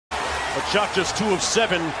But shot just 2 of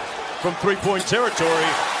 7 from three-point territory.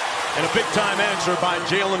 And a big-time answer by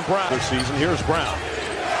Jaylen Brown this season. Here's Brown.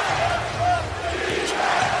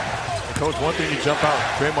 Coach, one thing you jump out,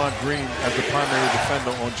 Draymond Green as the primary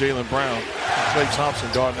defender on Jaylen Brown. And Klay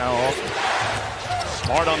Thompson guard now also.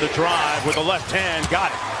 Smart on the drive with the left hand,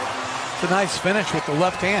 got it. It's a nice finish with the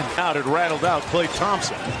left hand. Out, it rattled out Klay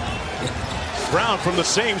Thompson. Brown from the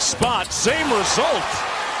same spot, same result.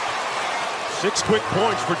 6 quick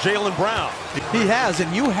points for Jaylen Brown. He has,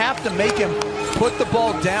 and you have to make him put the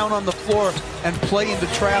ball down on the floor and play into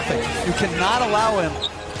traffic. You cannot allow him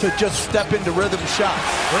to just step into rhythm shots.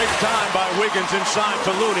 Great time by Wiggins inside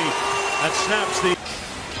to Looney. That snaps the...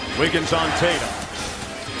 Wiggins on Tatum.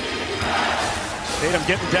 Tatum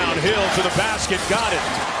getting downhill to the basket, got it.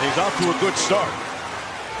 He's off to a good start.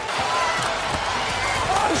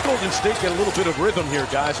 How does Golden State get a little bit of rhythm here,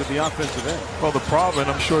 guys, at the offensive end? Well, the problem,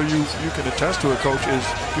 and I'm sure you can attest to it, Coach, is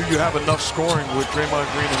do you have enough scoring with Draymond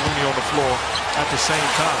Green and Looney on the floor at the same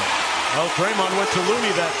time? Well, Draymond went to Looney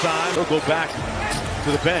that time. He'll go back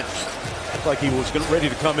to the bench. Looked like he was ready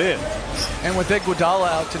to come in. And with Iguodala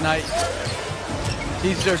out tonight,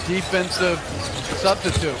 he's their defensive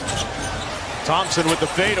substitute. Thompson with the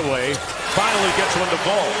fadeaway. Finally gets one to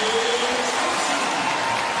fall.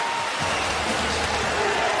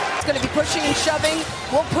 It's going to be pushing and shoving.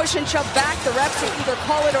 We'll push and shove back. The refs will either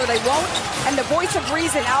call it or they won't. And the voice of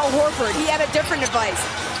reason, Al Horford, he had a different advice.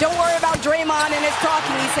 Don't worry about Draymond and his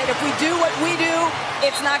talking. He said, if we do what we do,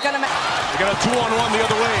 it's not going to matter. They got a 2-on-1 the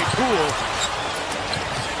other way. Poole.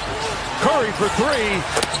 Curry for 3.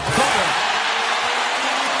 Cover.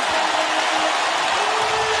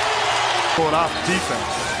 Going off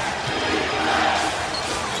defense.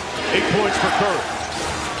 8 points for Curry.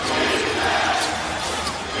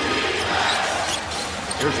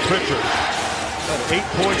 Here's Pritchard. Got 8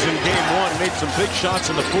 points in game 1. Made some big shots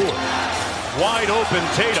in the 4th. Wide open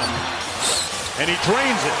Tatum. And he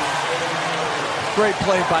drains it. Great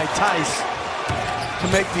play by Tice to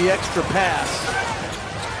make the extra pass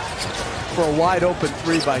for a wide open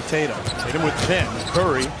 3 by Tatum. Tatum with 10.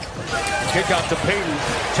 Curry. Kick out to Payton.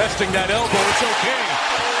 Testing that elbow. It's okay.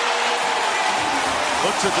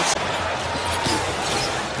 Looks at the...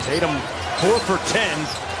 Tatum 4 for 10.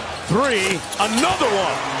 3, another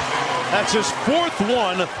one. That's his 4th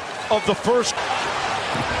one of the first.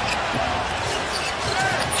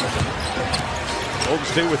 Golden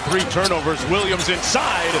State with 3 turnovers. Williams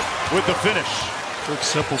inside with the finish. Good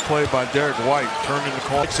simple play by Derek White, turning the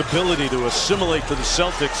call. His ability to assimilate to the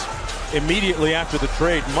Celtics immediately after the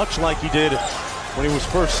trade, much like he did when he was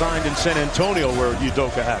first signed in San Antonio, where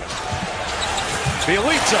Udoka had him.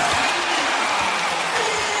 Bielitsa.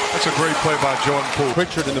 That's a great play by Jordan Poole.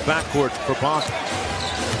 Pritchard in the backcourt for Boston.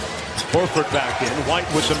 Horford back in. White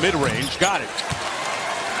with the mid-range. Got it.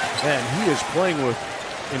 And he is playing with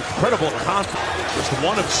incredible confidence. Just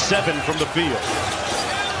 1 of 7 from the field.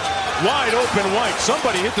 Wide open White.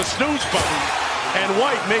 Somebody hit the snooze button. And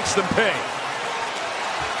White makes them pay.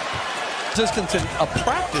 Distance in a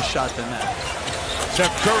practice shot than that.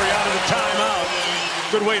 Steph Curry out of the timeout.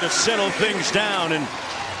 Good way to settle things down and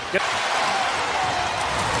get...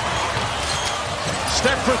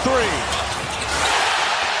 Steph for 3.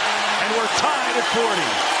 And we're tied at 40.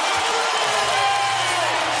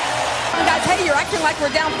 Guys, hey, you're acting like we're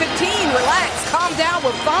down 15. Relax, calm down,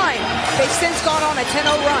 we're fine. They've since gone on a 10-0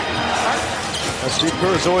 run. Steve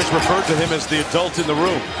Kerr has always referred to him as the adult in the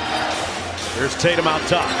room. Here's Tatum out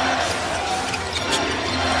top.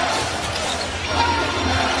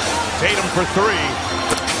 Tatum for 3.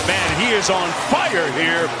 Man, he is on fire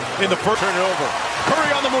here in the first. Turn it over. Curry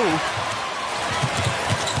on the move.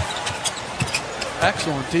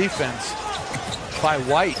 Excellent defense by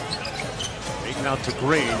White. Taking out to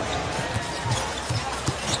Green.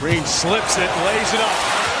 Green slips it, lays it up.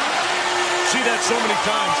 See that so many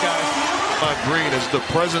times, guys. Green, as the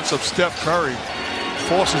presence of Steph Curry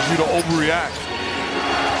forces you to overreact.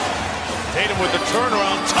 Tatum with the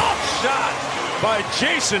turnaround. Top shot by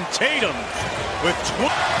Jason Tatum with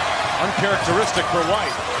uncharacteristic for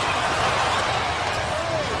White.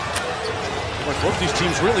 But both these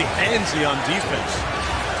teams really handsy on defense.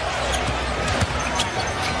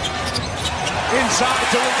 Inside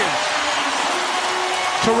to Wiggins.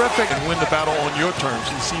 Terrific. And win the battle on your terms.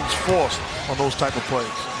 He seems forced on those type of plays.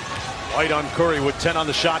 White on Curry with 10 on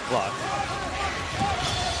the shot clock.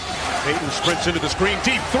 Payton sprints into the screen.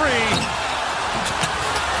 Deep 3.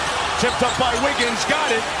 Tipped up by Wiggins.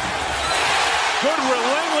 Got it. Good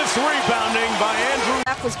relentless rebounding by Andrew.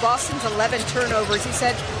 That was Boston's 11 turnovers. He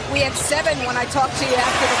said, we had 7 when I talked to you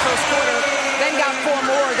after the first quarter, then got 4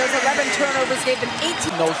 more. Those 11 turnovers gave them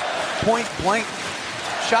 18. Those point-blank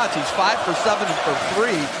shots. He's 5 for 7 for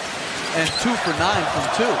 3 and 2 for 9 from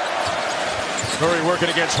 2. Curry working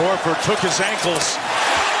against Horford, took his ankles.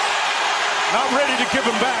 Not ready to give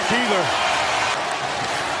him back either.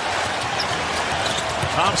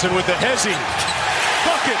 Thompson with the hezzy.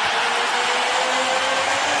 Bucket.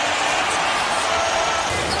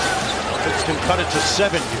 Celtics can cut it to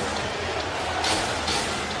 7 here.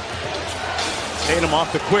 Tatum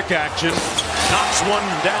off the quick action. Knocks one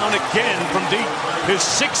down again from deep. His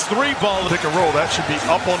 6-3 ball. Pick and roll, that should be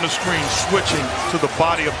up on the screen, switching to the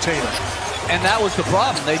body of Tatum. And that was the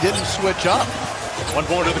problem. They didn't switch up. One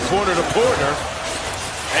more to the corner to Porter.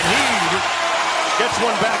 And he gets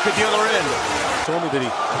one back at the other end. Told me that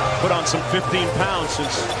he put on some 15 pounds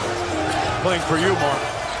since playing for you, Mark.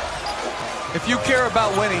 If you care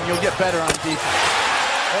about winning, you'll get better on defense.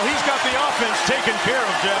 Well, he's got the offense taken care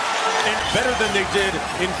of, Jeff, and better than they did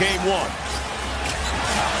in game 1.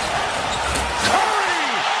 Curry!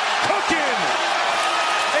 Cooking!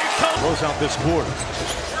 Close out this quarter.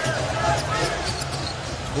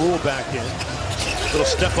 Poole back in. Little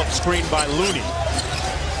step-up screen by Looney.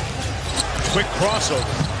 Quick crossover.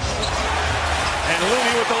 And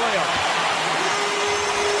Looney with the layup.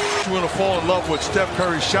 You want to fall in love with Steph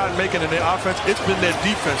Curry's shot making and their offense. It's been their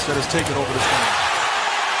defense that has taken over this game.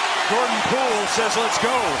 Jordan Poole says, let's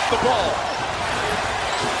go. The ball.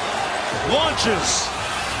 Launches.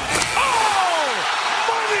 Oh!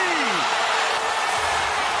 Money!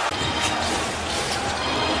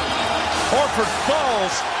 Horford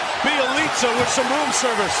falls. Bielitsa with some room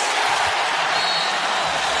service.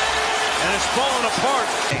 And it's falling apart.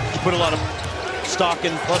 You put a lot of stock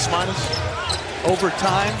in plus minus? Over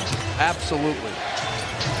time, absolutely.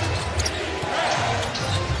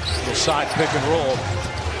 The side pick and roll.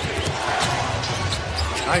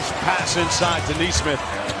 Nice pass inside to Nesmith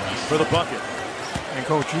for the bucket. And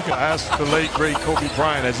Coach, you can ask the late, great Kobe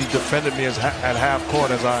Bryant as he defended me at half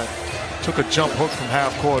court as I took a jump hook from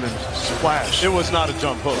half court and splashed. It was not a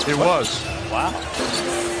jump hook. It was. Wow.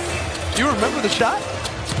 Do you remember the shot?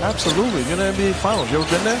 Absolutely. You're in the NBA Finals. You ever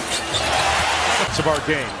been there? That's of our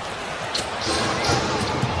game.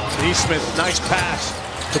 Nesmith, nice pass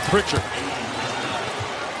to Pritchard.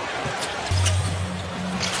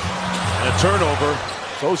 And a turnover.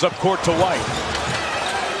 Goes up court to White.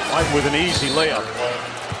 White with an easy layup.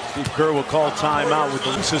 Steve Kerr will call timeout with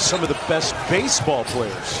the use of some of the best baseball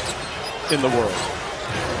players in the world.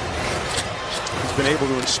 He's been able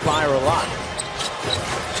to inspire a lot.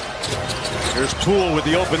 Here's Poole with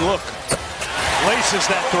the open look. Laces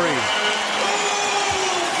that three.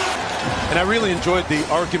 And I really enjoyed the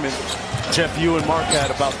argument, Jeff, you and Mark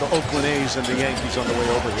had about the Oakland A's and the Yankees on the way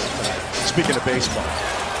over here tonight. Speaking of baseball.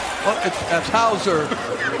 Well, it's Hauser.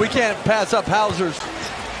 We can't pass up Hauser's.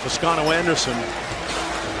 Toscano Anderson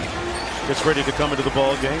gets ready to come into the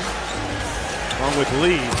ball game. Along with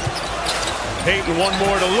Lee. Payton, one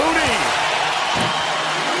more to Looney.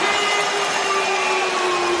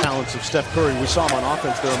 Talents of Steph Curry. We saw him on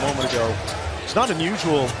offense there a moment ago. It's not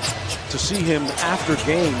unusual to see him after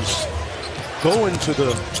games go into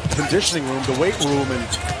the conditioning room, the weight room, and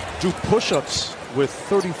do push-ups with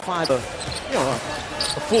 35, a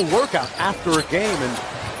full workout after a game. And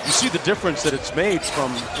you see the difference that it's made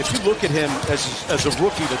from, if you look at him as a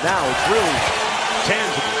rookie to now, it's really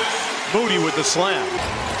tangible. Moody with the slam.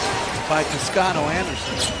 By Toscano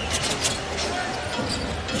Anderson.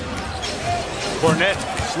 Cornette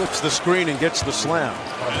slips the screen and gets the slam.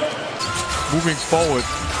 Moving forward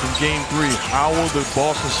in Game 3, how will the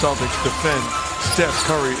Boston Celtics defend Steph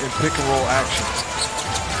Curry in pick and roll action?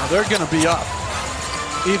 Now they're going to be up.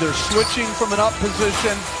 Either switching from an up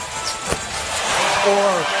position or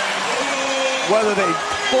whether they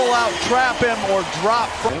full out trap him or drop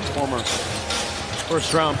from former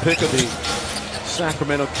first-round pick of the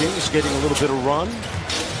Sacramento Kings, getting a little bit of run.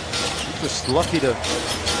 Just lucky to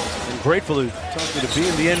and grateful to be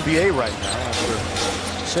in the NBA right now after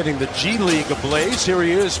setting the G League ablaze. Here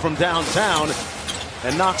he is from downtown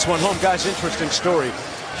and knocks one home. Guys, interesting story.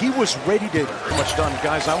 He was ready to pretty much done.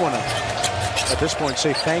 Guys, I want to at this point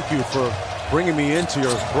say thank you for bringing me into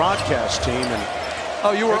your broadcast team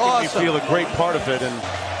and you were awesome. Me feel a great part of it. And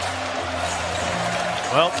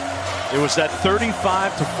well, it was that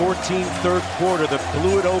 35-14 third quarter that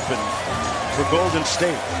blew it open for Golden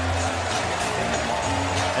State.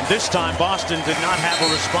 And this time Boston did not have a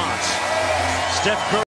response. Steph Curry